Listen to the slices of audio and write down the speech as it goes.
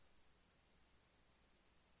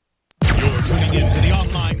tuning in to the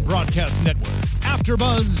online broadcast network,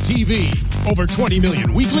 AfterBuzz TV. Over 20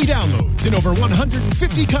 million weekly downloads in over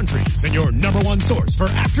 150 countries, and your number one source for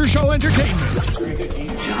after-show entertainment.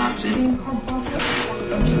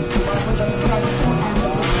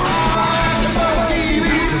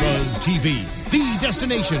 AfterBuzz TV, the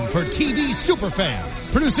destination for TV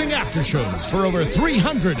superfans, producing aftershows for over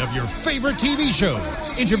 300 of your favorite TV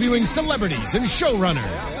shows, interviewing celebrities and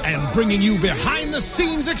showrunners, and bringing you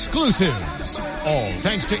behind-the-scenes exclusives. All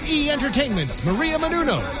thanks to E! Entertainment's Maria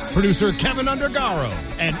Menounos, producer Kevin Undergaro,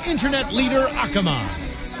 and internet leader Akamai.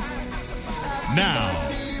 Now,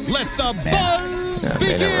 let the buzz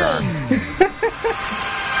begin!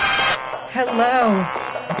 Hello.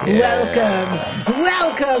 Yeah.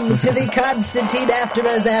 Welcome to the Constantine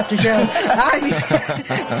AfterBuzz After Show.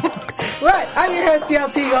 I'm your host, CL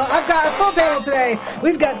Teagle. I've got a full panel today.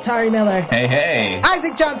 We've got Tari Miller. Hey.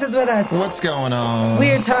 Isaac Johnson's with us. What's going on?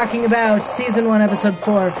 We are talking about Season 1, Episode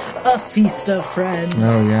 4, A Feast of Friends.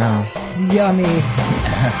 Oh, yeah. Yummy.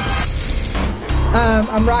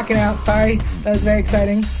 I'm rocking out. Sorry. That was very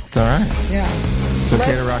exciting. It's all right. Yeah. It's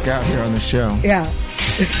okay to rock out here on the show. Yeah.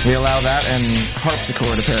 We allow that and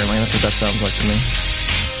harpsichord, apparently. That's what that sounds like to me.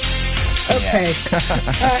 Okay.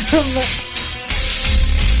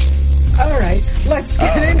 All right. Let's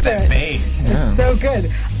get into it. Bass. It's so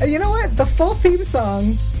good. You know what? The full theme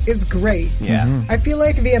song is great. Yeah. I feel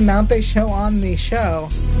like the amount they show on the show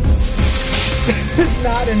is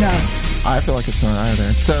not enough. I feel like it's not either.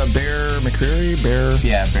 It's Bear McCreary?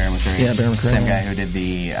 Yeah, Bear McCreary. Yeah, Bear McCreary. Same guy who did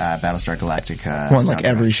the Battlestar Galactica. Well, like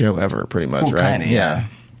every show ever, pretty much, right? Kinda, yeah.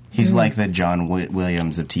 He's like the John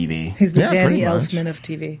Williams of TV. He's the Yeah, Danny pretty much. Elfman of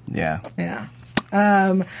TV. Yeah. Yeah.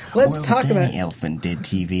 Let's talk about... Danny Elfman did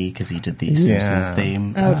TV because he did the Simpsons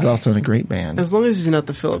theme. He's also in a great band. As long as he's not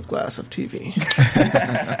the Philip Glass of TV.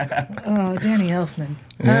 Oh, Danny Elfman.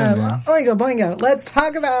 Yeah. Boingo. Let's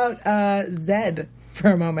talk about Zed for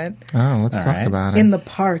a moment. Oh, let's talk about it. In the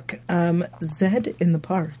park. Zed in the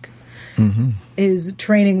park is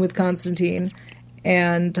training with Constantine,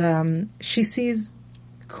 and she sees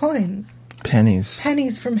coins.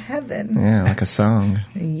 Pennies from heaven. Yeah, like a song.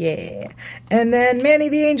 Yeah. And then Manny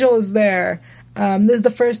the Angel is there. This is the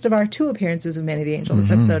first of our 2 appearances of Manny the Angel this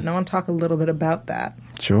episode, and I want to talk a little bit about that.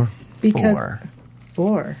 Sure. Because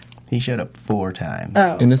 4. He showed up 4 times.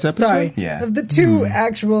 Oh, in this episode? Sorry. Yeah. Of the 2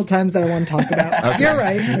 actual times that I want to talk about. Okay. You're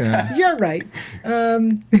right. Yeah. You're right.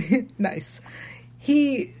 Nice.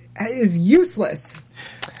 He is useless.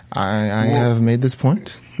 I have made this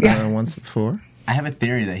point once before. I have a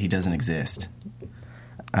theory that he doesn't exist.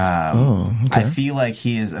 Okay. I feel like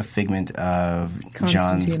he is a figment of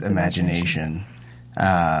John's Constantine's imagination.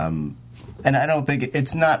 And I don't think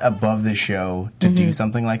it's not above the show to do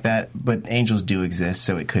something like that, but angels do exist,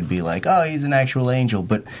 so it could be like, oh, he's an actual angel.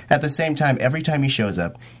 But at the same time, every time he shows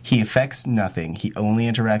up, he affects nothing. He only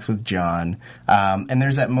interacts with John. And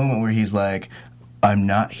there's that moment where he's like, I'm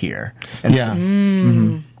not here. And Yeah.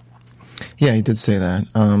 Yeah, he did say that.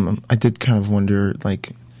 I did kind of wonder,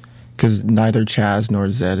 like, because neither Chaz nor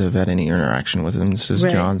Zed have had any interaction with him. This is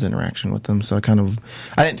Right. John's interaction with them. So I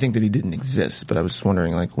didn't think that he didn't exist, but I was just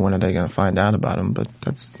wondering, like, when are they going to find out about him? But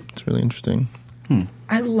it's really interesting.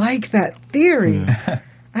 I like that theory.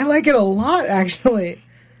 I like it a lot, actually.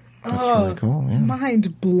 That's really cool. Yeah.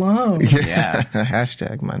 Mind blown. Yeah.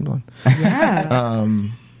 Hashtag mind blown. Yeah.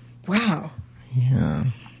 Wow. Yeah.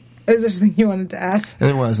 Is there something you wanted to add?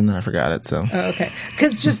 It was, and then I forgot it, so. Oh, okay.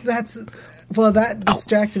 Because that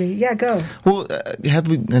distracted me. Yeah, go. Well,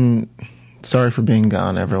 and sorry for being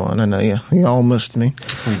gone, everyone. I know you all missed me.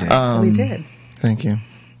 We did. We did. Thank you.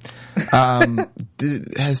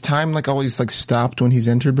 Has time always stopped when he's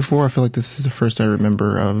entered before? I feel like this is the first I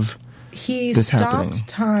remember of He this stopped happening.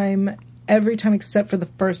 time every time except for the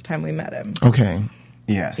first time we met him. Okay.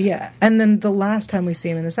 Yes. Yeah. And then the last time we see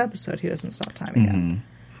him in this episode, he doesn't stop time again.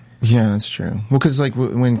 Yeah, that's true. Well, because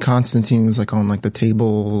when Constantine was on the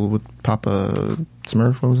table with Papa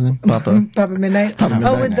Smurf, what was his name? Papa Midnight. Papa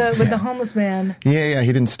Midnight. Oh, with the homeless man. Yeah,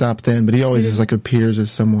 he didn't stop then, but he always just appears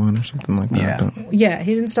as someone or something like that. Yeah. But- Yeah,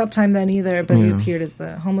 he didn't stop time then either, but he appeared as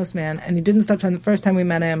the homeless man, and he didn't stop time the first time we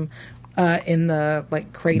met him in the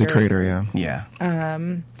crater. The crater, yeah. Yeah.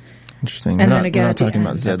 Interesting. And we're then not, again we're at not the talking end.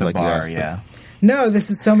 about At Zed the like bar, last. yeah. No,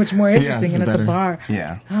 this is so much more interesting this and is at the better. bar.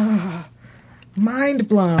 Yeah. Mind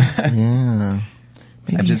blown. Yeah.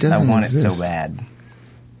 Maybe he I doesn't want it exist. so bad.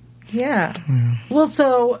 Yeah. Well,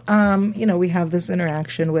 so, we have this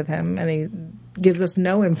interaction with him, and he gives us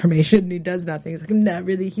no information, and he does nothing. He's like, I'm not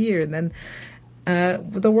really here. And then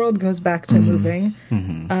the world goes back to moving.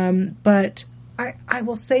 But I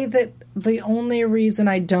will say that the only reason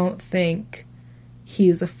I don't think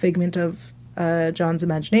he's a figment of John's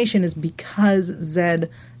imagination is because Zed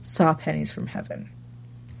saw pennies from heaven.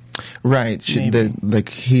 Right. Like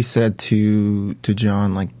he said to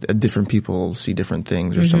John, like different people see different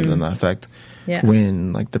things or something to that effect. Yeah.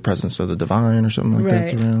 When like the presence of the divine or something like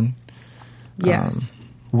that's around. Yes.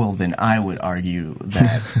 Well, then I would argue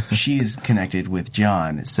that she's connected with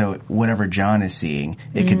John, so whatever John is seeing,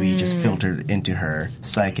 it could be just filtered into her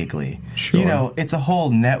psychically. Sure. You know, it's a whole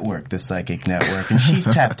network, the psychic network, and she's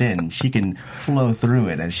tapped in. She can flow through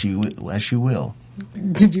it as she will.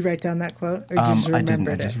 Did you write down that quote, or did you just I didn't.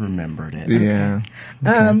 remember I it? just remembered it. Yeah.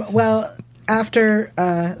 Well, after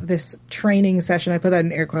this training session, I put that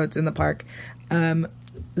in air quotes in the park, Zed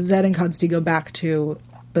and Consti go back to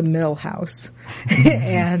the mill house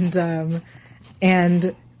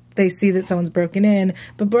and they see that someone's broken in.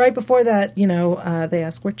 But right before that, they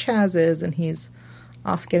ask where Chaz is, and he's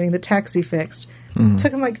off getting the taxi fixed.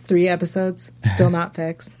 Took him like 3 episodes, still not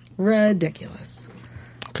fixed. Ridiculous.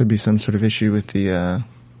 Could be some sort of issue with the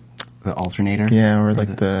alternator. Yeah, or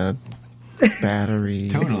like the battery.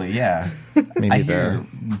 Totally, yeah. Maybe I hear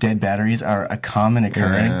dead batteries are a common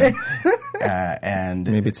occurrence. And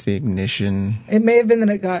maybe it's the ignition. It may have been that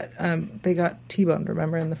it got they got T-boned,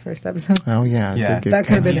 remember, in the first episode? Oh yeah, that could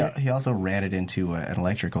have been it. He also ran it into an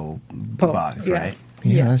electrical box, yeah. right?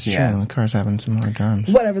 Yeah, that's true. Yeah. The car's having some hard times.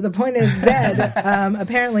 Whatever. The point is, Zed,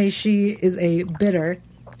 apparently she is a bitter.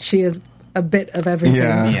 She is a bit of everything.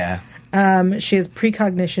 Yeah. She has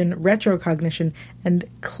precognition, retrocognition, and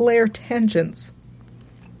clairtangence.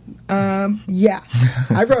 Yeah.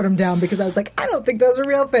 I wrote them down because I was like, I don't think those are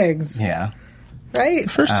real things. Yeah. Right? The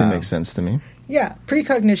first two make sense to me. Yeah.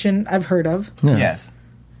 Precognition, I've heard of. Yeah. Yes.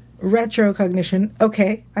 Retrocognition,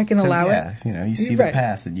 okay, I can allow it. You see Right. the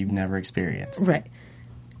past that you've never experienced. Right.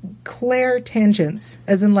 Clairtangence,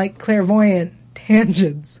 as in like clairvoyant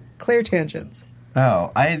tangents. Clairtangents.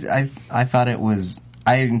 Oh, I thought it was.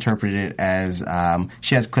 I interpreted it as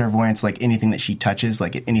she has clairvoyance, like anything that she touches,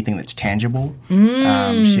 like anything that's tangible.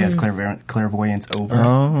 She has clairvoyance over.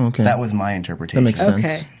 Oh, okay. That was my interpretation. That makes sense.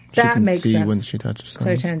 Okay. She That can makes see sense. when she touches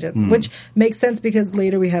things. Clairtangence, which makes sense because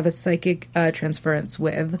later we have a psychic transference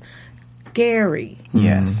with Gary.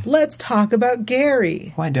 Yes. Let's talk about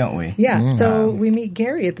Gary. Why don't we? Yeah, so we meet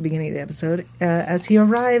Gary at the beginning of the episode as he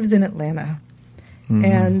arrives in Atlanta.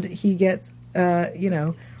 And he gets,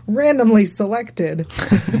 randomly selected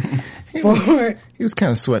for... He was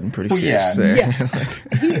kind of sweating pretty fierce yeah. there. Yeah.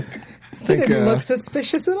 He didn't look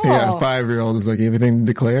suspicious at all. Yeah, a 5-year-old is like, everything to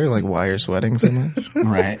declare? Like, why you're sweating so much?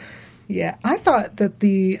 Right. Yeah, I thought that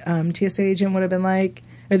the TSA agent would have been like,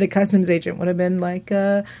 or the customs agent would have been like,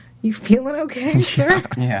 you feeling okay, sir?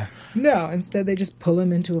 Yeah. No, instead they just pull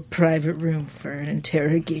him into a private room for an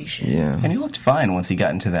interrogation. Yeah. And he looked fine once he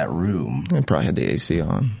got into that room. He probably had the AC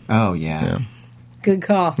on. Oh, yeah. Yeah. Good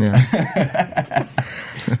call. Yeah.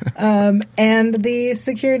 And the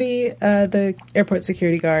security, the airport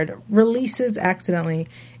security guard releases accidentally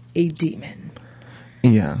a demon.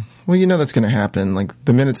 Yeah. Well, you know that's going to happen. Like,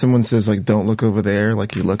 the minute someone says, like, don't look over there,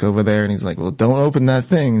 like, you look over there, and he's like, well, don't open that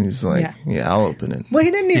thing. And he's like, yeah, I'll open it. Well,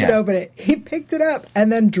 he didn't even Yeah. open it. He picked it up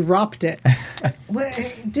and then dropped it. Well,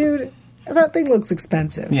 dude, that thing looks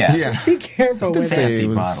expensive. Yeah. Yeah. Be careful with Say it. Fancy it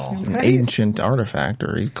was bottle. an Right? ancient artifact,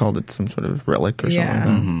 or he called it some sort of relic or Yeah.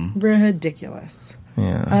 something. Ridiculous.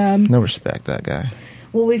 Yeah. No respect, that guy.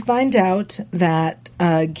 Well, we find out that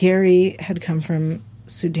Gary had come from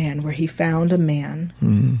Sudan, where he found a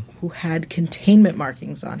man who had containment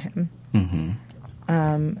markings on him.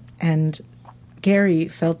 And Gary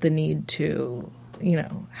felt the need to,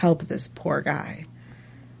 help this poor guy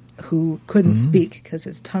who couldn't speak because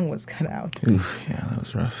his tongue was cut out. Oof, yeah, that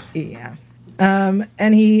was rough. Yeah.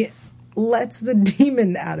 And he lets the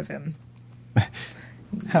demon out of him.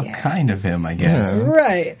 How kind of him, I guess. Yeah.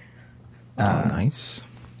 Right. Nice.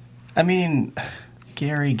 I mean,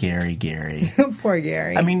 Gary. Poor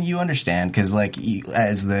Gary. I mean, you understand, because,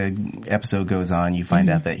 as the episode goes on, you find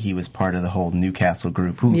out that he was part of the whole Newcastle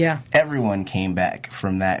group, who everyone came back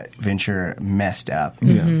from that venture messed up.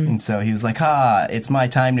 Yeah. And so he was like, it's my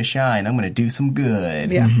time to shine. I'm going to do some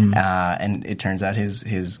good. Yeah. And it turns out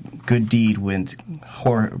his good deed went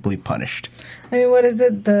horribly punished. I mean, what is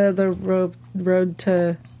it? The road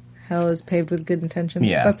to hell is paved with good intentions.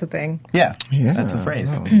 Yeah. That's a thing. Yeah. Yeah. That's the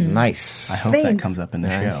phrase. Oh, nice. I hope that Thanks. comes up in the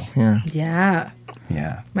Nice. show. Yeah. Yeah.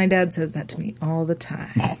 Yeah. My dad says that to me all the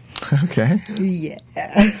time. Okay. Yeah.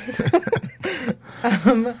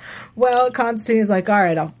 Well, Constantine is like, all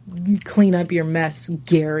right, I'll clean up your mess,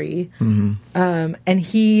 Gary. And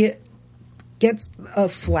he gets a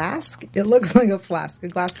flask. It looks like a flask, a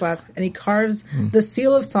glass flask, and he carves the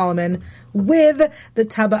Seal of Solomon with the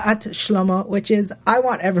Taba'at Shlomo, which is, I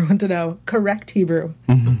want everyone to know, correct Hebrew.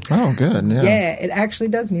 Oh, good. Yeah. Yeah, it actually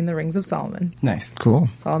does mean the Rings of Solomon. Nice. Cool.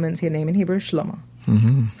 Solomon's name in Hebrew is Shlomo.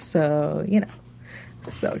 So,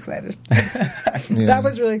 so excited. That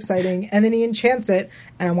was really exciting. And then he enchants it,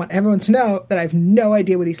 and I want everyone to know that I have no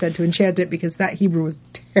idea what he said to enchant it because that Hebrew was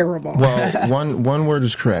terrible. Well, one word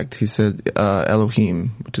is correct. He said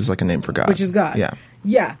Elohim, which is like a name for God. Which is God. Yeah.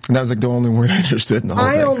 Yeah. And that was like the only word I understood in the whole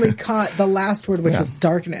thing. I only caught the last word, which was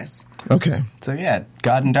darkness. Okay. So yeah,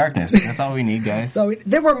 God and darkness. That's all we need, guys. So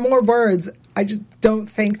there were more words. I just don't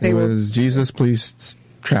think they It were. was Jesus, please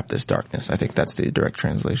trap this darkness. I think that's the direct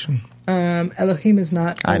translation. Elohim is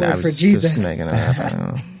not a I word was for Jesus. just making it up. I don't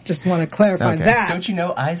know. Just want to clarify Okay. that. Don't you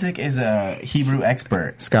know Isaac is a Hebrew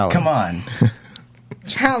expert? Scholar. Come on.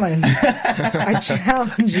 Challenge. I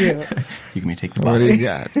challenge you. You can take the What do box. you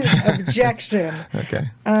got? Objection. Okay.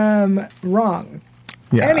 Wrong.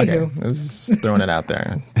 Yeah, Anywho. okay. I was just throwing it out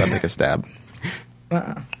there. I'll make a stab.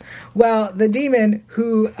 Well, the demon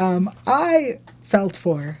who I felt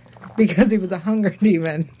for because he was a hunger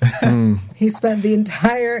demon. He spent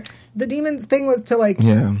the demon's thing was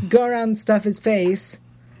to go around and stuff his face.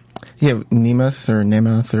 Yeah, Nemoth or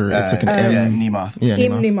Nemoth or it's like an M. Yeah, Nemoth. Yeah,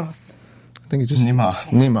 Nemoth. I think it's just Nemoth.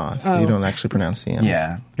 Nemoth. Oh. You don't actually pronounce the N.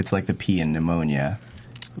 Yeah, it's like the P in pneumonia.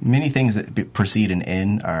 Many things that precede an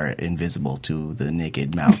N are invisible to the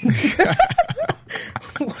naked mouth.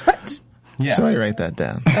 What? Yeah. So I write that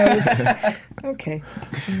down. Okay.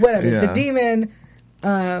 Whatever. Yeah. The demon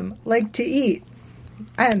liked to eat.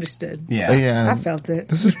 I understood. Yeah. Yeah. I felt it.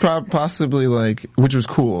 This is possibly which was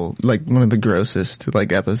cool, like one of the grossest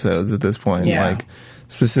episodes at this point. Yeah. Like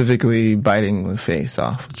specifically biting the face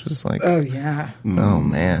off, which was like, Oh yeah. oh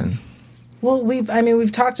man. Well,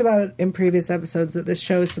 we've talked about it in previous episodes that this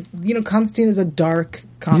show is, Constantine is a dark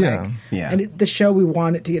comic. Yeah. Yeah. And the show, we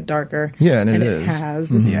want it to get darker. Yeah, and it it is.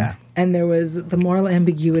 has. Yeah. And there was the moral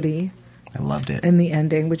ambiguity I loved it. in the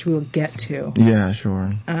ending, which we will get to. Yeah,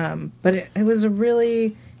 sure. But it was a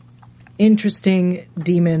really interesting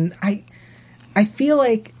demon. I feel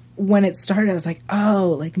like when it started, I was like,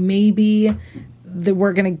 oh, like maybe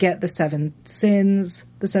we're going to get the 7 sins,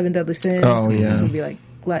 the 7 deadly sins. Oh, This yeah. would be like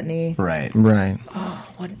gluttony. Right. Right. Oh,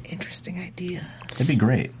 what an interesting idea. That'd be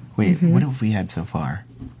great. Wait, Mm-hmm. what have we had so far?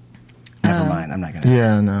 Never mind. I'm not going to.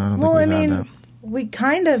 Yeah, no, I don't Well, I think we've had mean, we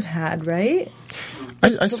kind of had, right?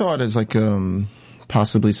 that. I saw it as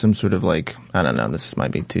possibly some sort of I don't know, this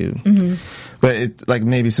might be too, but it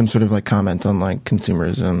maybe some sort of comment on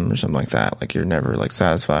consumerism or something like that. Like you're never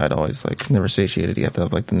satisfied, always never satiated. You have to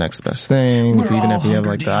have the next best thing. We're Even all if you have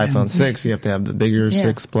hunger the iPhone demons. 6, you have to have the bigger Yeah.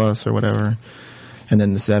 6 Plus or whatever. And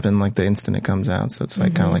then the 7, the instant it comes out. So it's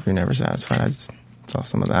kind of you're never satisfied. I just saw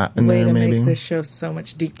some of that in Way there to maybe. make this show so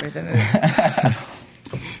much deeper than it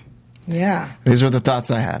is. Yeah. These are the thoughts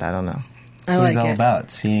I had. I don't know. That's I what like it's all it. about,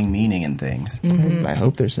 seeing meaning in things. I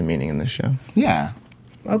hope there's some meaning in this show. Yeah.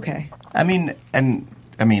 Okay. I mean, in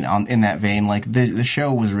that vein, the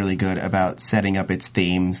show was really good about setting up its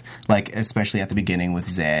themes, especially at the beginning with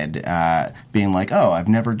Zed, being oh, I've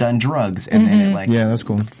never done drugs, and then it Yeah, that's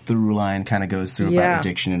cool. the through line kind of goes through Yeah. about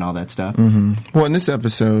addiction and all that stuff. Well, in this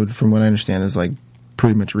episode, from what I understand, is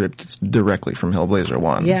pretty much ripped directly from Hellblazer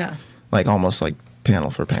 1. Yeah. Almost panel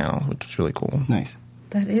for panel, which is really cool. Nice.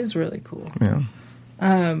 That is really cool. Yeah.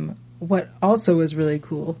 What also was really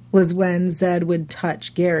cool was when Zed would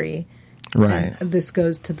touch Gary. Right. And this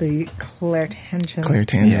goes to the clairtension. Claire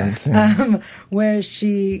Tangents. Yeah. Where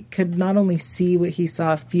she could not only see what he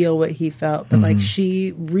saw, feel what he felt, but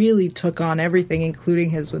she really took on everything, including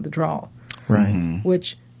his withdrawal, Right.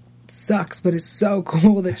 which sucks, but it's so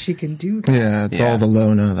cool that she can do that, Yeah, it's Yeah. all the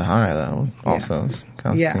low, none of the high, though, also, as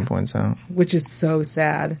Constantine Yeah. points out. which is so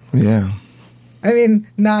sad. Yeah. I mean,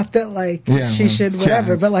 not that Yeah, she should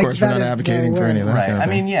whatever, yeah, but of course, we're that not is advocating the for any of worst. that. Right. kind of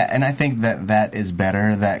I thing. mean, yeah, and I think that is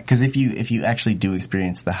better. That because if you actually do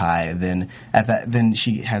experience the high, then then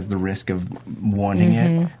she has the risk of wanting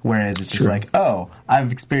it. Whereas it's just True. oh,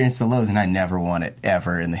 I've experienced the lows and I never want it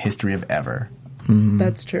ever in the history of ever.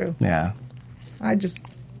 That's true. Yeah.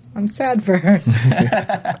 I'm sad for her.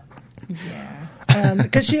 Yeah.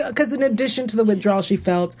 Because in addition to the withdrawal, she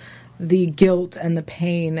felt the guilt and the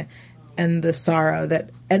pain and the sorrow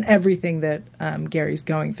and everything that Gary's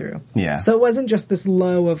going through. Yeah. So it wasn't just this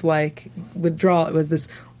low of withdrawal; it was this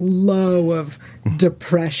low of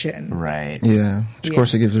depression. Right. Yeah. Of Yeah.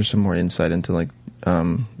 course, it gives her some more insight into,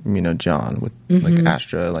 John with,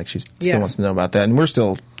 Astra. She still Yeah. wants to know about that. And we're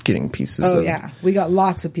still getting pieces Oh of yeah, we got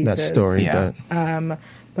lots of pieces. that story. Yeah. But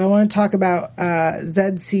But I want to talk about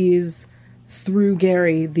Zed sees through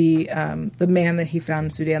Gary, the man that he found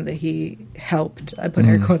in Sudan that he helped. I put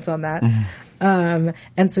air quotes on that.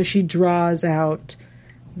 And so she draws out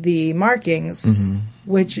the markings,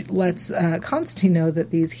 which lets Constantine know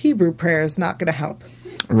that these Hebrew prayers not going to help.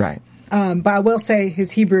 Right. But I will say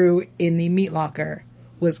his Hebrew in the meat locker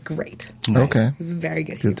was great. Nice. Okay. It was very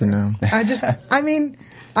good. Good Hebrew. to know.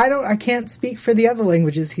 I can't speak for the other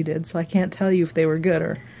languages he did, so I can't tell you if they were good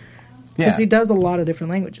or, because he does a lot of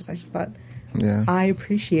different languages. I just thought, I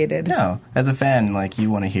appreciated. No, as a fan, like,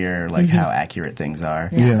 you want to hear, like, how accurate things are.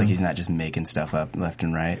 Yeah. Like, he's not just making stuff up left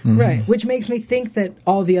and right. Right, which makes me think that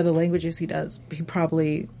all the other languages he does, he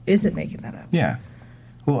probably isn't making that up. Yeah.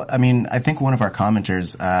 Well, I mean, I think one of our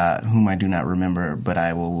commenters, whom I do not remember, but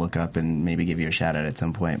I will look up and maybe give you a shout out at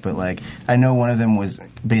some point. But, like, I know one of them was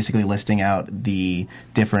basically listing out the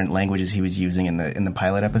different languages he was using in the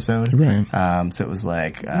pilot episode. Right. So it was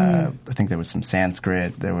like, I think there was some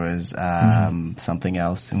Sanskrit, there was something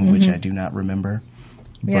else in which I do not remember.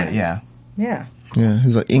 Yeah. But yeah. Yeah. Yeah,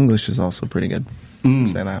 his English is also pretty good.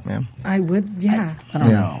 Say that, man. I would, yeah. I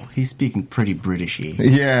don't know. He's speaking pretty Britishy.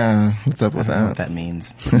 Yeah, what's up I with don't know what that? that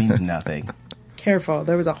means. It means nothing. Careful.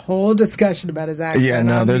 There was a whole discussion about his accent. Yeah,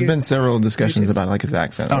 no, on there's YouTube. been several discussions about like his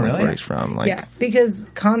accent Oh, and really? where he's from. Like, Yeah, because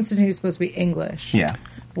Constantine is supposed to be English. Yeah.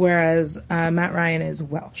 Whereas Matt Ryan is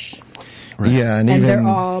Welsh. yeah, and And even they're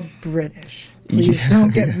all British. Please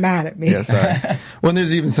don't get mad at me. yeah, sorry. Well,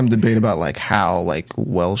 there's even some debate about like how like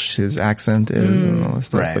Welsh his accent is and all this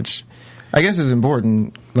stuff, Right. which I guess is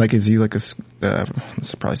important. Like, is he like a? I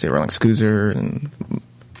should probably say it wrong, like Scoozer, and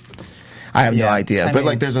I have no Yeah, idea. I But mean-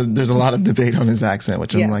 like, there's a lot of debate on his accent,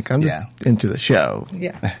 which Yes. I'm like, I'm just into the show.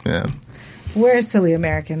 Yeah. Yeah, We're silly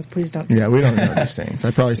Americans. Please don't. yeah. We don't know these things.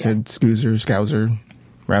 I probably said Scoozer, Scouser,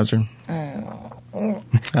 Rouser.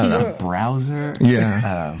 He's a browser.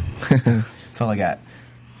 Yeah. That's all I got.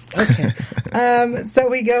 Okay. So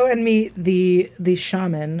we go and meet the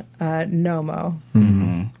shaman, Nomo.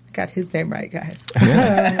 Got his name right, guys.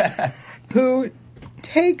 Who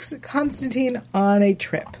takes Constantine on a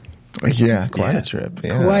trip. Yeah, quite Yes. a trip.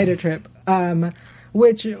 Yeah. Quite a trip.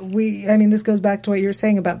 Which this goes back to what you were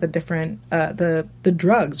saying about the different, the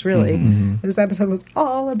drugs, really. This episode was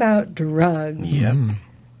all about drugs. Yep.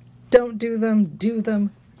 Don't do them, do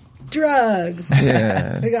them. Drugs.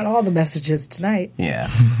 Yeah. We got all the messages tonight. Yeah.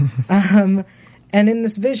 And in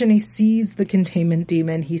this vision, he sees the containment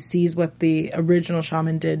demon. He sees what the original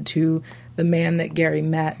shaman did to the man that Gary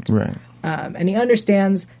met. Right. And he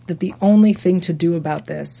understands that the only thing to do about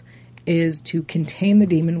this is to contain the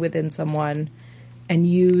demon within someone and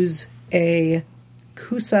use a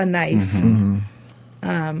kusa knife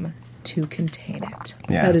to contain it.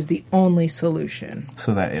 Yeah. That is the only solution.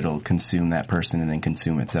 So that it'll consume that person and then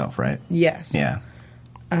consume itself, right? Yes. Yeah.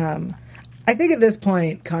 I think at this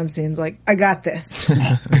point, Constantine's like, I got this. You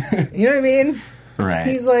know what I mean? Right.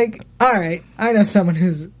 He's like, all right, I know someone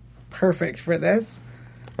who's perfect for this.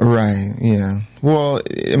 Right. Yeah. Well,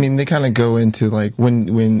 I mean, they kind of go into like when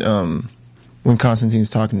Constantine's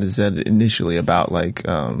talking to Zed initially about like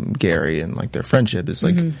Gary and like their friendship, is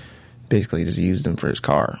like basically just used him for his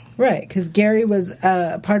car. Right, because Gary was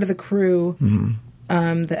part of the crew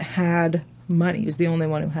that had money. He was the only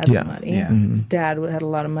one who had Yeah. the money. Yeah. His dad had a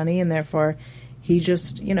lot of money, and therefore he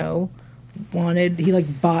just, he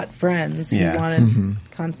bought friends. Yeah. He wanted,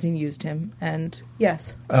 Constantine used him, and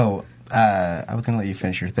yes, Oh, I was going to let you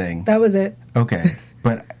finish your thing. that was it. Okay.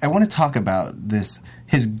 But I want to talk about his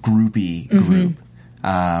groupie group,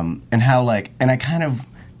 and how and I kind of,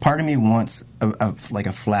 part of me wants a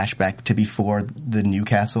flashback to before the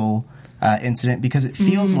Newcastle incident, because it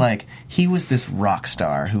feels like he was this rock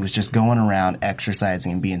star who was just going around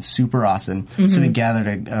exercising and being super awesome. So he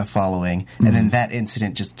gathered a following, and then that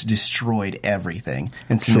incident just destroyed everything.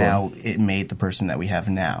 And so now it made the person that we have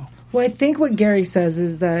now. Well, I think what Gary says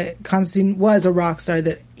is that Constantine was a rock star,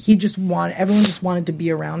 that everyone just wanted to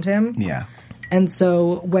be around him. Yeah. And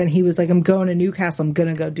so when he was like, I'm going to Newcastle, I'm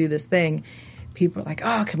going to go do this thing, people are like,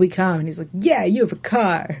 oh, can we come? And he's like, yeah, you have a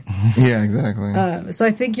car. Yeah, exactly. So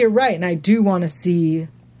I think you're right. And I do want to see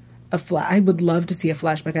I would love to see a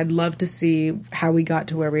flashback. I'd love to see how we got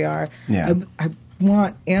to where we are. Yeah. I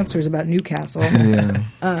want answers about Newcastle. Yeah.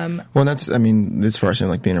 Well, that's, I mean, as far as him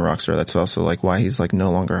like being a rock star, that's also like why he's like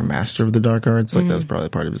no longer a master of the dark arts. Like that was probably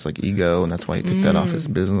part of his like ego, and that's why he took that off his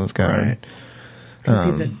business card. Right. Because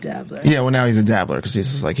he's a dabbler. Yeah, well now he's a dabbler because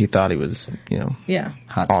he's just like, he thought he was, Yeah.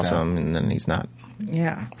 Hot awesome, and then he's not.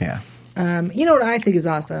 Yeah. Yeah. You know what I think is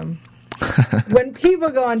awesome? When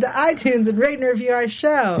people go onto iTunes and rate and review our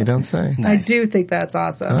show. You don't say. I do think that's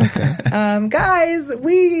awesome. Guys,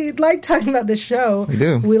 we like talking about this show. We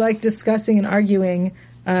do. We like discussing and arguing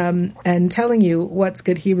and telling you what's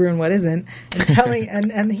good Hebrew and what isn't, and telling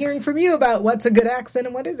and hearing from you about what's a good accent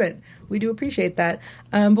and what isn't. We do appreciate that.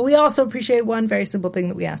 But we also appreciate one very simple thing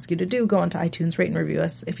that we ask you to do. Go onto iTunes, rate and review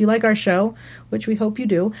us. If you like our show, which we hope you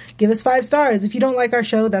do, give us 5 stars. If you don't like our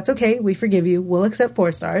show, that's okay. We forgive you. We'll accept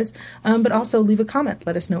 4 stars. But also leave a comment.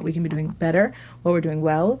 Let us know what we can be doing better, what we're doing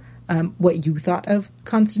well, what you thought of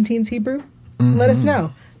Constantine's Hebrew. Let us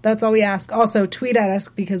know. That's all we ask. Also, tweet at us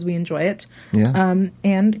because we enjoy it. Yeah.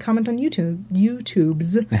 And comment on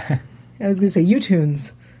YouTube's. I was going to say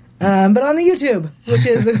YouTunes. But on the YouTube, which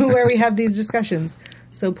is where we have these discussions.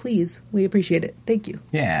 So please, we appreciate it. Thank you.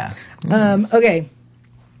 Yeah. Okay.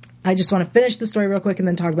 I just want to finish the story real quick and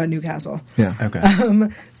then talk about Newcastle. Yeah. Okay.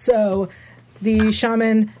 So the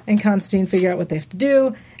shaman and Constantine figure out what they have to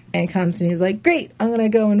do. And Constantine's like, great, I'm going to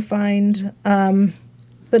go and find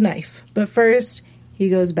the knife. But first, he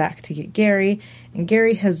goes back to get Gary. And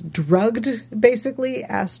Gary has drugged, basically,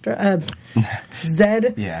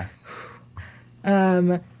 Zed. Yeah.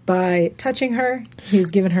 By touching her. He's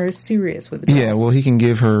given her serious withdrawal. Yeah, well, he can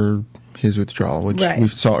give her his withdrawal, which Right. we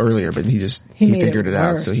saw earlier, but he made figured it it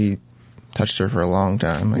out, worse. so he touched her for a long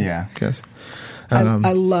time, I guess.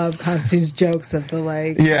 I love Constantine's jokes of the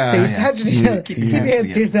like, Yeah. so you Yeah. touched each other. Keep your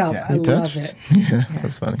hands to yourself. Yeah. I love Touched. it. Yeah,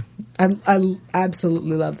 that's funny. I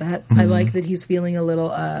absolutely love that. I like that he's feeling a little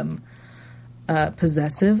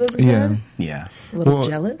possessive of Zed. Yeah. Yeah. A little Well,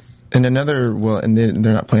 jealous. And they're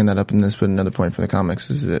not playing that up in this, but another point for the comics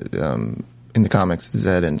is that in the comics,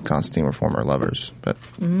 Zed and Constantine were former lovers, but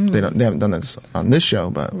they haven't done this on this show,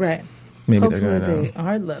 but Right. maybe Hopefully they're going they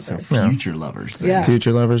are lovers. So future lovers. Then. Yeah.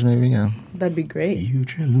 future lovers, maybe, yeah. That'd be great.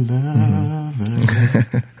 Future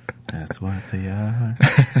lovers. That's what they are.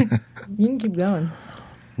 You can keep going.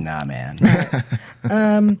 Nah,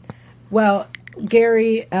 man. Well,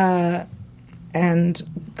 Gary and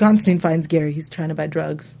Constantine finds Gary. He's trying to buy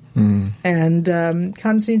drugs. And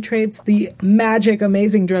Constantine trades the magic,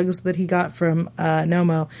 amazing drugs that he got from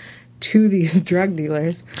Nomo to these drug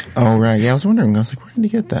dealers. Oh, right. Yeah, I was wondering. I was like, where did he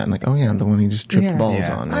get that? And like, oh, yeah, the one he just tripped Yeah. balls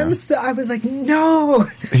Yeah. on. I Yeah. was like, no!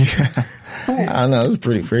 Yeah. I don't know. It was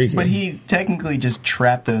pretty freaky. But he technically just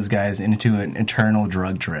trapped those guys into an eternal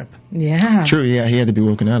drug trip. Yeah. True, yeah, he had to be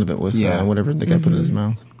woken out of it with whatever the guy put in his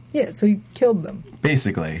mouth. Yeah, so he killed them.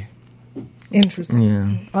 Basically. Interesting.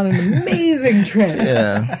 Yeah. On an amazing trip.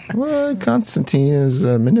 Yeah. Well, Constantine is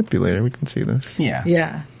a manipulator. We can see this. Yeah.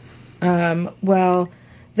 Yeah. Well,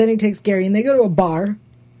 then he takes Gary and they go to a bar,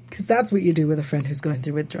 because that's what you do with a friend who's going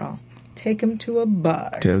through withdrawal. Take him to a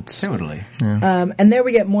bar. Totes. Totally. And there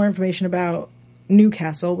we get more information about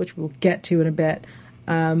Newcastle, which we'll get to in a bit.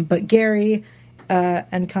 But Gary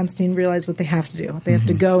and Constantine realize what they have to do. They have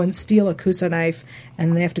to go and steal a Kusa knife,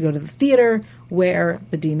 and they have to go to the theater where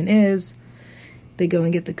the demon is. They go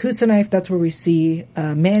and get the Kusa knife. That's where we see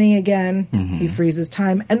Manny again. He freezes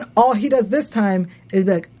time. And all he does this time is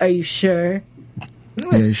be like, are you sure?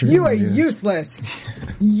 Yeah, you sure? You are Yes. useless.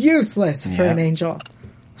 Useless for Yeah. an angel.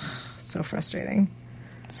 So frustrating.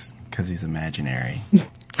 Because he's imaginary.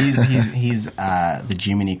 He's the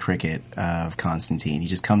Jiminy Cricket of Constantine. He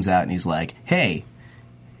just comes out and he's like, hey,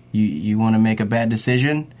 you want to make a bad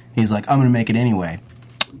decision? He's like, I'm going to make it anyway.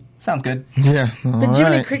 Sounds good. Yeah. But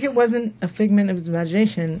Jiminy Cricket wasn't a figment of his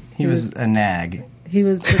imagination. He was a nag. He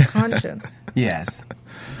was the conscience. Yes.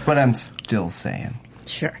 But I'm still saying.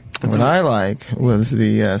 Sure. What I like was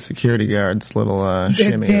the security guard's little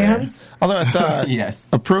shimmy there. dance? Although I thought, Yes.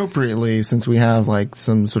 appropriately, since we have like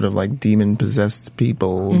some sort of like demon-possessed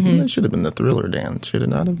people, that should have been the Thriller dance. Should it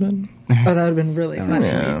not have been? Oh, that would have been really funny.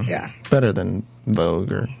 Yeah. Yeah. Better than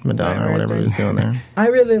Vogue or Madonna or whatever he was doing there. I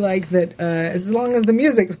really like that as long as the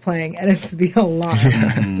music's playing and it's the alarm.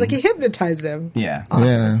 It's like he hypnotized him. Yeah.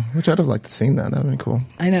 Yeah, which I'd have liked to seen that. That would have been cool.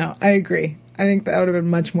 I know. I agree. I think that would have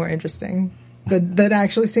been much more interesting. That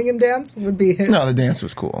actually sing him dance would be his. No, the dance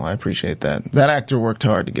was cool. I appreciate that. That actor worked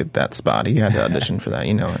hard to get that spot. He had to audition for that.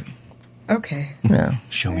 You know it. Okay. Yeah.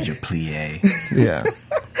 Show me your plie. Yeah.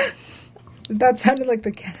 That sounded like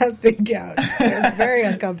the casting couch. It was very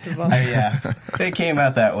uncomfortable. Yeah. It came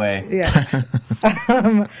out that way.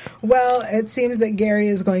 Yeah. Well, it seems that Gary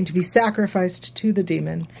is going to be sacrificed to the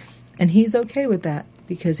demon, and he's okay with that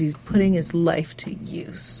because he's putting his life to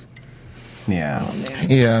use. Yeah.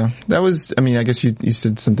 Yeah, that was. I mean, I guess you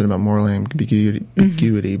said something about moral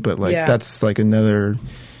ambiguity, but like Yeah. that's like another.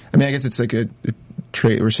 I mean, I guess it's like a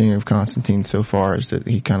trait we're seeing of Constantine so far is that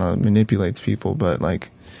he kind of manipulates people, but like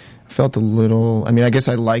I felt a little. I mean, I guess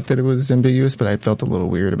I liked that it was ambiguous, but I felt a little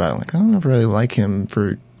weird about it. Like I don't really like him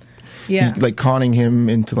for like conning him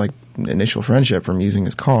into like initial friendship from using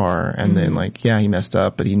his car, and then like he messed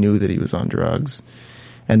up, but he knew that he was on drugs.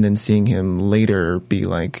 and then seeing him later be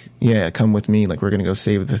like, yeah, come with me, like we're gonna go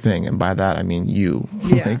save the thing, and by that I mean you.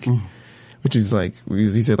 Yeah. Like, which is like,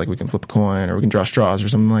 he said like we can flip a coin or we can draw straws or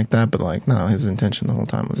something like that, but like no, his intention the whole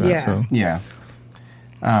time was that. Yeah. So Yeah.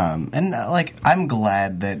 And like, I'm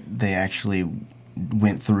glad that they actually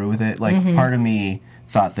went through with it. Like, part of me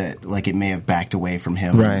thought that like it may have backed away from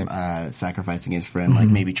him, Right. Sacrificing his friend, like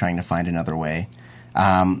maybe trying to find another way.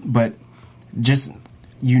 But just,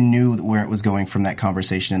 you knew where it was going from that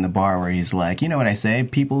conversation in the bar where he's like, you know what I say?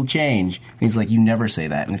 People change. And he's like, you never say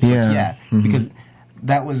that. And it's like, yeah, because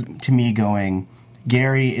that was to me going,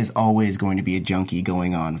 Gary is always going to be a junkie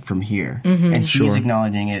going on from here. And he's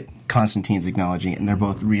acknowledging it, Constantine's acknowledging it, and they're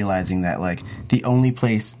both realizing that like the only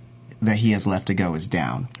place that he has left to go is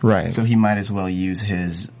down. Right. So he might as well use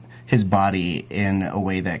his body in a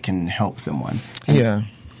way that can help someone. yeah.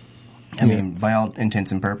 I mean, by all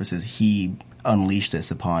intents and purposes, he unleashed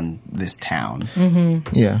this upon this town.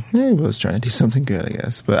 Yeah, he was trying to do something good, I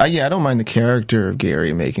guess. But I don't mind the character of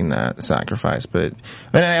Gary making that sacrifice. But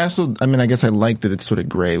and I guess I like that it's sort of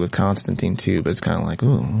gray with Constantine too. But it's kind of like,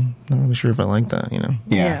 oh, I'm not really sure if I like that, you know?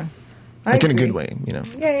 Yeah. I Like in a agree. good way, you know?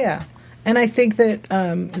 Yeah. And I think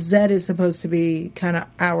that Zed is supposed to be kind of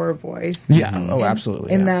our voice. Yeah. Oh,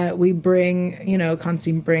 absolutely. In yeah. that we bring,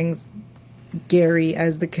 Constantine brings Gary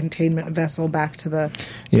as the containment vessel back to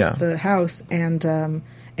the house, and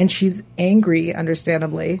she's angry,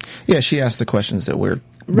 understandably. Yeah, she asked the questions that we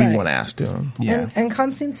Right. want to ask to him. Yeah. And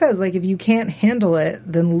Constantine says, like, if you can't handle it,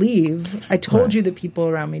 then leave. I told you that people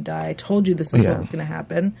around me die. I told you this is what was going to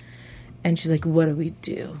happen. And she's like, what do we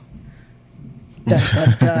do? Dun,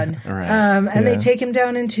 dun, dun. Right. And they take him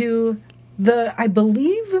down into I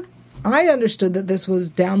believe I understood that this was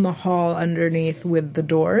down the hall underneath with the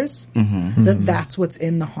doors. That's what's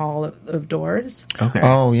in the hall of doors. Okay.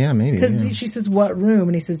 Oh, yeah, maybe. Because Yeah. she says, what room?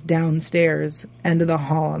 And he says, downstairs, end of the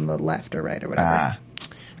hall on the left or right or whatever.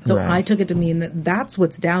 So Right. I took it to mean that that's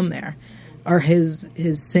what's down there, are his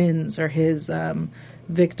sins or his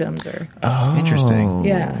victims or Interesting.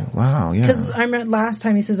 yeah. Wow, yeah. Because I remember last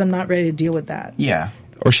time he says, I'm not ready to deal with that. Yeah.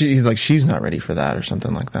 Or he's like, she's not ready for that or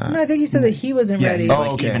something like that. No, I think he said that he wasn't Yeah. ready. He's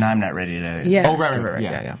like, okay. even I'm not ready to. Yeah. Oh, right.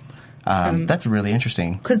 Yeah. Yeah. That's really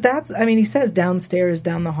interesting. Because he says downstairs,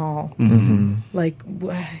 down the hall. Like,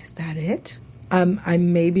 is that it? I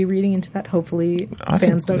may be reading into that. Hopefully, I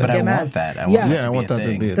fans think- don't But get I mad. want that. I Yeah. want Yeah, I want that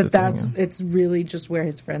to be a That that's it's really just where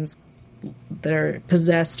his friends that are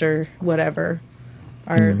possessed or whatever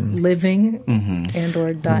are living and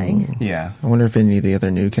or dying. Yeah. I wonder if any of the other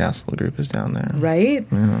Newcastle group is down there. Right?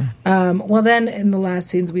 Well, then in the last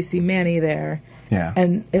scenes, we see Manny there. Yeah.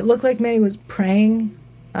 And it looked like Manny was praying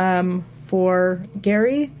for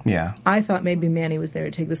Gary. Yeah. I thought maybe Manny was there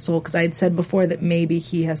to take the soul because I had said before that maybe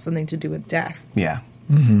he has something to do with death. Yeah.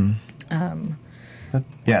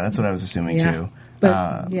 Yeah, that's what I was assuming Yeah. too.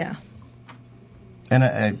 But, yeah. And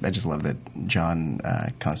I just love that John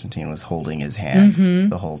Constantine was holding his hand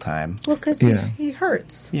the whole time. Well, because Yeah. he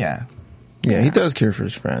hurts. Yeah. Yeah, he does care for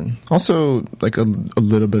his friend. Also, like a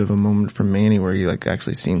little bit of a moment from Manny where he like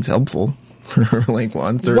actually seems helpful for like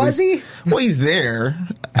once. Or Was he? Well, he's there.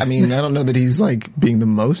 I mean, I don't know that he's like being the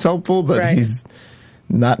most helpful, but Right. he's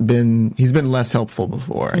been less helpful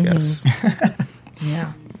before, I guess.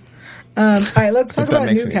 Yeah. All right, let's talk If that about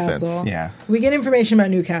makes any sense. Newcastle. Yeah. We get information about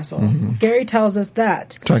Newcastle. Gary tells us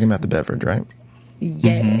that. Talking about the beverage, right?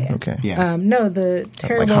 Yeah. Okay. Yeah. No, the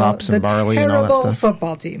terrible, hops and the barley and all that terrible stuff.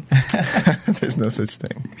 football team. There's no such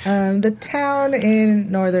thing. The town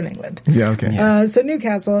in northern England. Yeah, okay. Yeah. So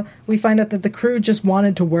Newcastle, we find out that the crew just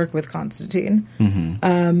wanted to work with Constantine.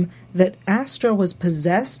 That Astra was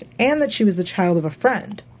possessed and that she was the child of a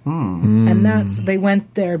friend. And they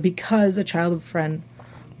went there because a child of a friend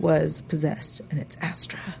was possessed, and it's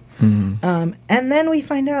Astra. And then we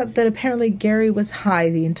find out that apparently Gary was high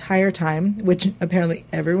the entire time, which apparently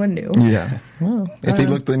everyone knew. Yeah. Well, if he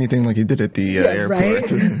looked anything like he did at the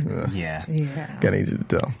airport, Yeah. Yeah. kind of easy to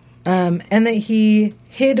tell. And that he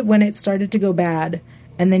hid when it started to go bad,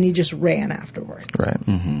 and then he just ran afterwards.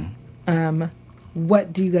 Right.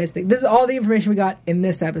 What do you guys think? This is all the information we got in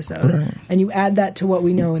this episode. Right. And you add that to what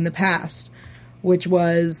we know in the past, which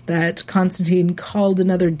was that Constantine called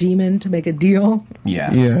another demon to make a deal.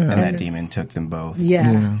 Yeah. Yeah. And that demon took them both.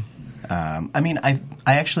 Yeah. I mean, I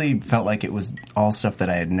actually felt like it was all stuff that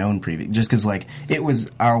I had known previously, just because, like, it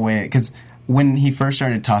was our way. Because when he first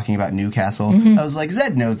started talking about Newcastle, I was like,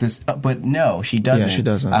 Zed knows this, but no, she doesn't. Yeah, she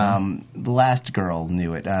doesn't. The last girl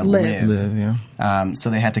knew it, Liv. Liv, yeah. So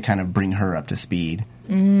they had to kind of bring her up to speed.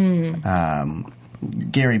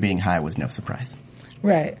 Gary being high was no surprise.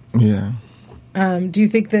 Right. Yeah. Do you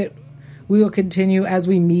think that we will continue as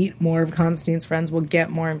we meet more of Constantine's friends. We'll get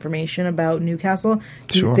more information about Newcastle.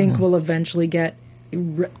 Do you Sure, think yeah. we'll eventually get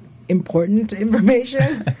important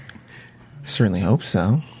information? Certainly hope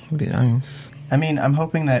so. It'd be nice. I mean, I'm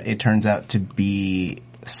hoping that it turns out to be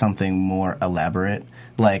something more elaborate,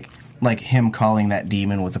 like him calling that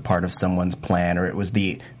demon was a part of someone's plan, or it was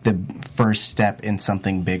the first step in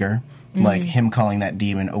something bigger. Like him calling that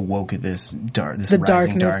demon awoke this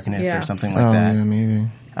rising darkness yeah. or something like that. Yeah, maybe.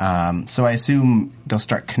 So I assume they'll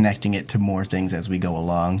start connecting it to more things as we go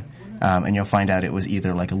along, and you'll find out it was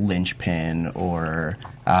either like a linchpin or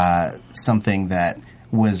something that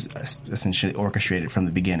was essentially orchestrated from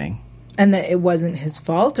the beginning. And that it wasn't his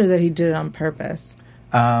fault, or that he did it on purpose?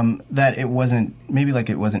 That it wasn't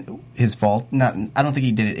his fault. I don't think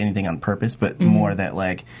he did anything on purpose, but more that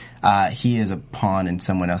like he is a pawn in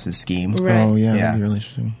someone else's scheme. Right. Oh, yeah, Yeah. that'd be really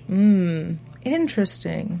interesting.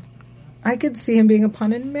 Interesting. I could see him being a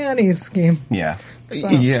pawn in Manny's scheme. Yeah. So,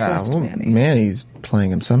 Yeah, trust well, Manny. Manny's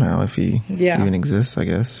playing him somehow if he Yeah. even exists, I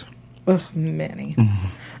guess. Ugh, Manny.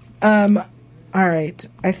 All right.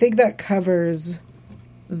 I think that covers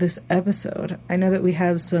this episode. I know that we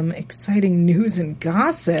have some exciting news and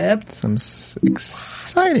gossip. Some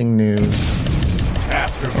exciting news.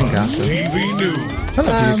 AfterBuzz Gossip. TV News. I don't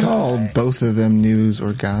know if you call both of them news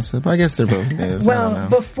or gossip. I guess they're both news. I don't Well, know.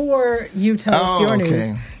 before you tell us Oh, your okay.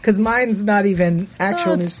 news, because mine's not even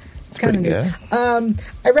actual it's- news. it's kind of pretty news.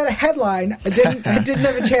 I read a headline. I didn't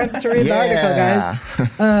have a chance to read the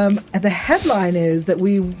article, guys. The headline is that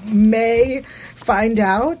we may find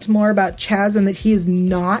out more about Chaz and that he is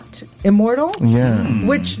not immortal. Yeah.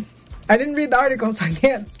 Which I didn't read the article, so I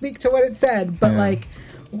can't speak to what it said. But Yeah. like,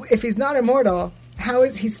 if he's not immortal, how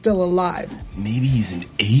is he still alive? Maybe he's an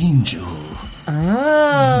angel. Oh,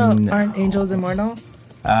 aren't angels immortal?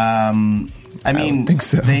 I mean, think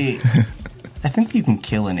so. I think you can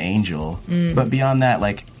kill an angel, but beyond that,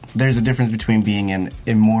 like, there's a difference between being an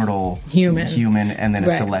immortal Human. and then a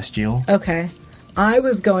Right. celestial. Okay. I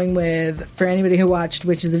was going with, for anybody who watched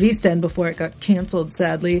Witches of East End before it got canceled,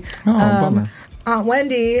 sadly. Oh, bummer. Aunt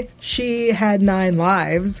Wendy, she had 9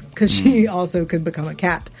 lives because she also could become a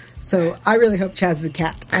cat. So I really hope Chaz is a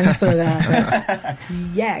cat. I'm going to throw that out there.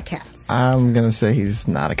 Yeah, cats. I'm going to say he's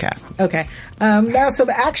not a cat. Okay. Now some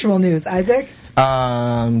actual news. Isaac?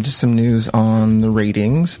 Just some news on the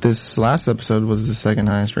ratings. This last episode was the second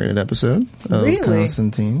highest rated episode of Really?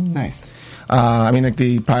 Constantine. Nice. I mean, like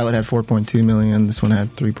the pilot had 4.2 million. This one had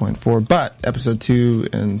 3.4. But episode 2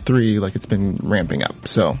 and 3, like it's been ramping up.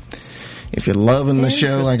 So if you're loving the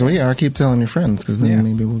show like we are, keep telling your friends because then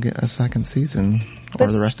maybe we'll get a second season or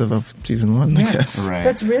the rest of season 1, I guess. Right.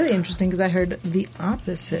 That's really interesting because I heard the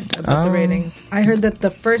opposite about the ratings. I heard that the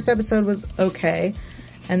first episode was okay,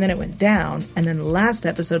 and then it went down, and then the last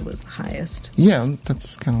episode was the highest. Yeah,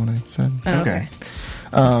 that's kind of what I said. Oh, Okay.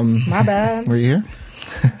 My bad. Were you here?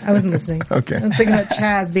 I wasn't listening. Okay. I was thinking about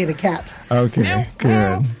Chaz being a cat. Okay,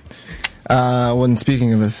 good. When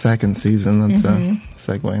speaking of a second season, that's a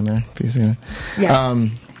segue in there. If you see that.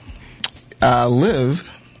 Yeah. Liv,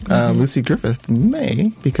 Lucy Griffith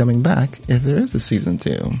may be coming back if there is a season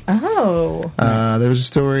 2. Oh. There was a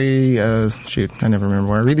story, I never remember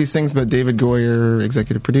where I read these things, but David Goyer,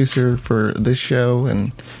 executive producer for this show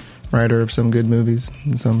and writer of some good movies,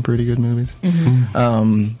 and some pretty good movies,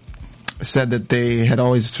 said that they had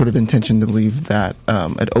always sort of intention to leave that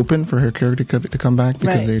it open for her character to come back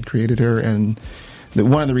because Right. they had created her, and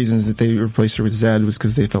one of the reasons that they replaced her with Zed was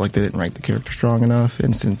because they felt like they didn't write the character strong enough,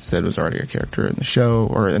 and since Zed was already a character in the show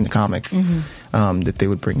or in the comic, that they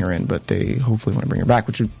would bring her in, but they hopefully want to bring her back,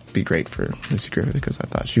 which would be great for Lucy Griffith because I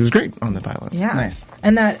thought she was great on the pilot. Yeah. Nice.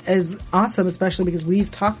 And that is awesome, especially because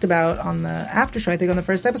we've talked about on the after show, I think on the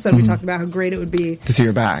first episode, we talked about how great it would be To see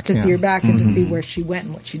her back. to yeah. see her back and to see where she went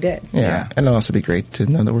and what she did. Yeah. And it'll also be great to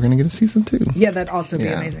know that we're going to get a season 2. Yeah, that'd also be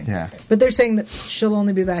Yeah, amazing. yeah. But they're saying that she'll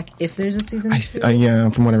only be back if there's a season 2. Yeah,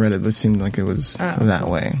 from what I read, it seemed like it was that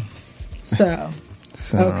way. So,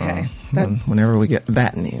 So, Okay. whenever we get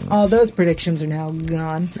that news. all those predictions are now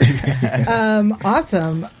gone.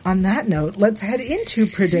 Awesome. On that note, let's head into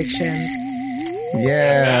predictions.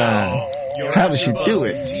 Yeah. How does she do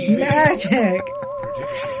it? Magic.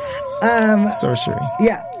 Sorcery.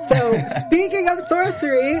 Yeah. So, speaking of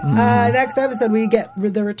sorcery, next episode we get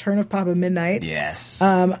the return of Papa Midnight. Yes.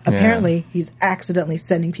 Apparently, he's accidentally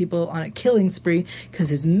sending people on a killing spree because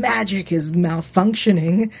his magic is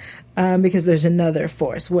malfunctioning because there's another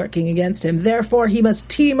force working against him. Therefore, he must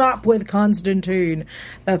team up with Constantine.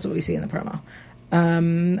 That's what we see in the promo.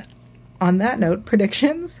 On that note,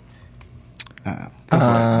 predictions?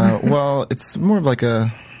 Well, it's more of like a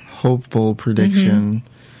hopeful prediction.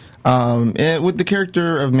 And with the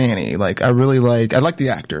character of Manny, like I like the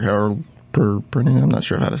actor Harold Perning. I'm not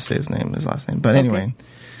sure how to say his last name, but anyway,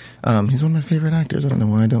 he's one of my favorite actors. I don't know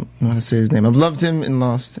why I don't know how to say his name. I've loved him in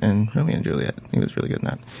Lost and Romeo and Juliet. He was really good in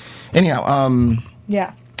that. Anyhow,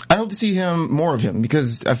 yeah. I hope to see more of him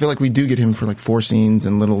because I feel like we do get him for like 4 scenes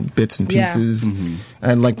and little bits and pieces. Yeah. Mm-hmm.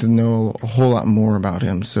 I'd like to know a whole lot more about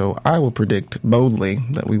him. So I will predict boldly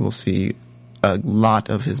that we will see a lot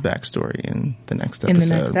of his backstory in the next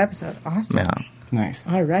episode. Awesome. Yeah. Nice.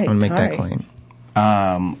 All right. I'm going to make that claim.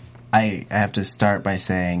 I have to start by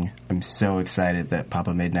saying I'm so excited that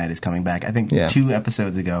Papa Midnight is coming back. I think 2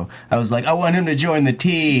 episodes ago, I was like, I want him to join the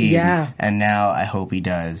team. Yeah. And now I hope he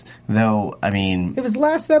does. Though, I mean... It was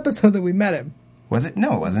last episode that we met him. Was it?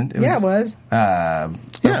 No, it wasn't. It was.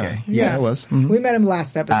 Okay. Yeah, it was. Mm-hmm. We met him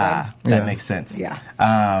last episode. That makes sense. Yeah.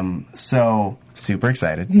 So, super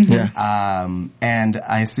excited. Yeah. And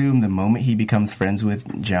I assume the moment he becomes friends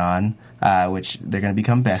with John... which they're going to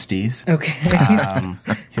become besties. Okay.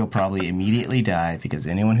 He'll probably immediately die because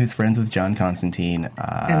anyone who's friends with John Constantine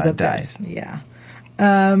ends up dies. Dead. Yeah.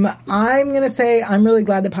 I'm going to say I'm really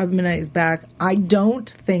glad that Papa Midnight is back. I don't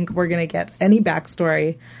think we're going to get any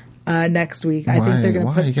backstory next week. I think they're going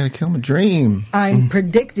to Why? You got to kill him a dream. I'm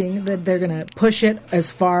predicting that they're going to push it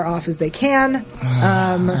as far off as they can.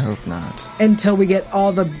 I hope not. Until we get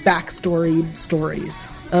all the backstory stories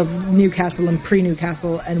of Newcastle and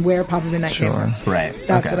pre-Newcastle and where Papa Midnight came from. Right.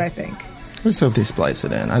 That's what I think. I just hope they splice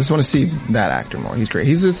it in. I just want to see that actor more. He's great.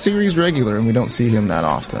 He's a series regular, and we don't see him that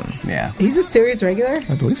often. Yeah. He's a series regular?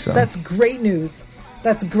 I believe so. That's great news.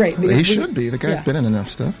 That's great. He should be. The guy's been in enough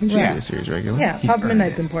stuff. He should be a series regular. Yeah, Papa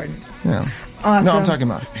Midnight's important. Yeah. Awesome. No, I'm talking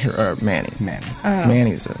about Manny.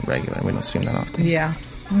 Manny's a regular. We don't see him that often. Yeah.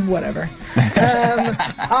 Whatever.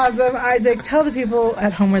 Awesome. Isaac, tell the people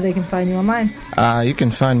at home where they can find you online. You can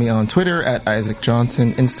find me on Twitter at Isaac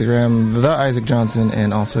Johnson, Instagram, The Isaac Johnson,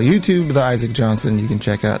 and also YouTube, The Isaac Johnson. You can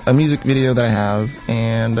check out a music video that I have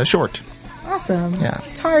and a short. Awesome. Yeah.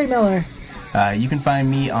 Tari Miller. You can find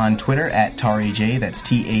me on Twitter at TariJ, that's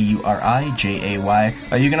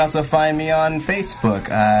TAURIJAY. You can also find me on Facebook,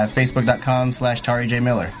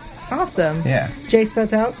 facebook.com/TariJMiller. Awesome. Yeah. J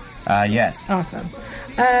spelled out? Yes. Awesome.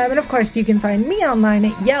 And of course, you can find me online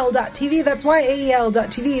at yell.tv. That's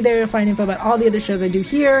YAEL.tv. There you'll find info about all the other shows I do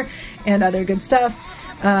here and other good stuff.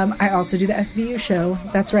 I also do the SVU show.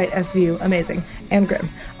 That's right, SVU. Amazing. And Grim.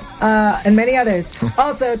 And many others.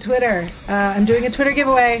 Also, Twitter. I'm doing a Twitter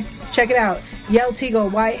giveaway. Check it out. Yell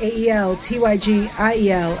Teagle,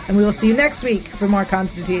 YAELTYGIEL. And we will see you next week for more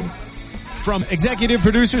Constantine. From executive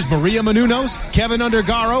producers Maria Menounos, Kevin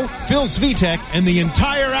Undergaro, Phil Svitek, and the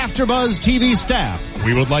entire AfterBuzz TV staff,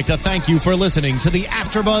 we would like to thank you for listening to the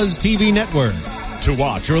AfterBuzz TV network. To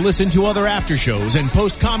watch or listen to other after shows and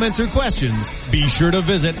post comments or questions, be sure to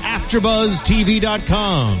visit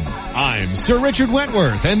AfterBuzzTV.com. I'm Sir Richard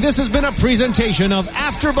Wentworth, and this has been a presentation of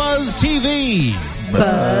AfterBuzz TV.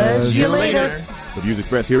 Buzz you later. The views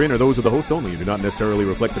expressed herein are those of the hosts only and do not necessarily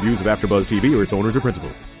reflect the views of AfterBuzz TV or its owners or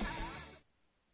principals.